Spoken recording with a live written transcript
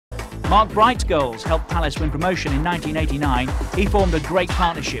Mark Bright's goals helped Palace win promotion in 1989. He formed a great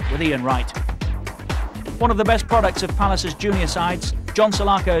partnership with Ian Wright. One of the best products of Palace's junior sides, John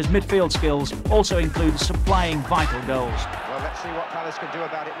Salako's midfield skills also include supplying vital goals. Well, let's see what Palace can do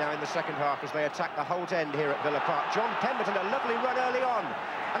about it now in the second half as they attack the Holt end here at Villa Park. John Pemberton, a lovely run early on,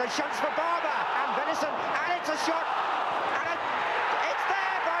 and a chance for Barber, and Venison, and it's a shot, and it's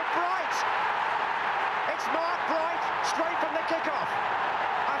there by Bright. It's Mark Bright, straight from the kickoff.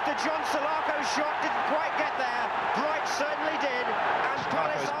 After John Salako's shot didn't quite get there, Bright certainly did, and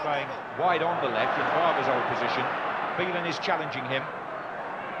Palace is playing wide on the left in Barber's old position. Phelan is challenging him.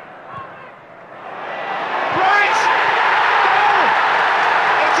 Bright! Goal!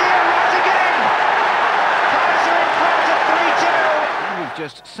 It's here once again! Palace are in front of 3-2! With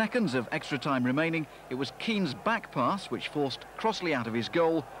just seconds of extra time remaining, it was Keane's back pass which forced Crossley out of his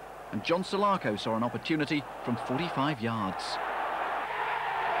goal, and John Salako saw an opportunity from 45 yards.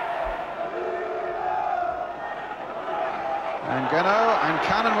 And Geno and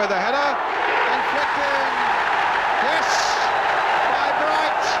Cannon with a header, and flicked in. Yes, by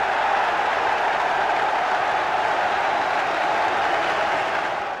Bright.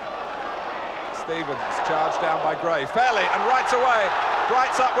 Stevens charged down by Gray, fairly, and Wright's away.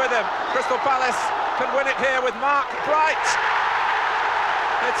 Bright's up with him. Crystal Palace can win it here with Mark Bright.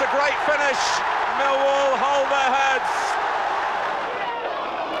 It's a great finish. Millwall hold their heads.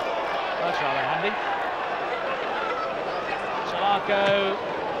 That's rather handy. Salako,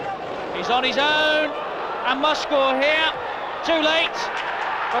 he's on his own and must score here. Too late,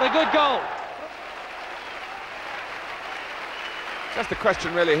 but a good goal. Just a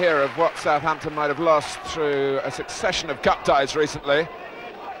question really here of what Southampton might have lost through a succession of cup ties recently.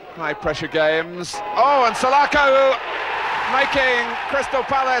 High pressure games. Oh, and Salako making Crystal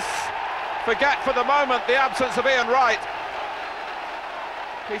Palace forget for the moment the absence of Ian Wright.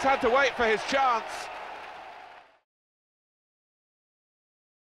 He's had to wait for his chance.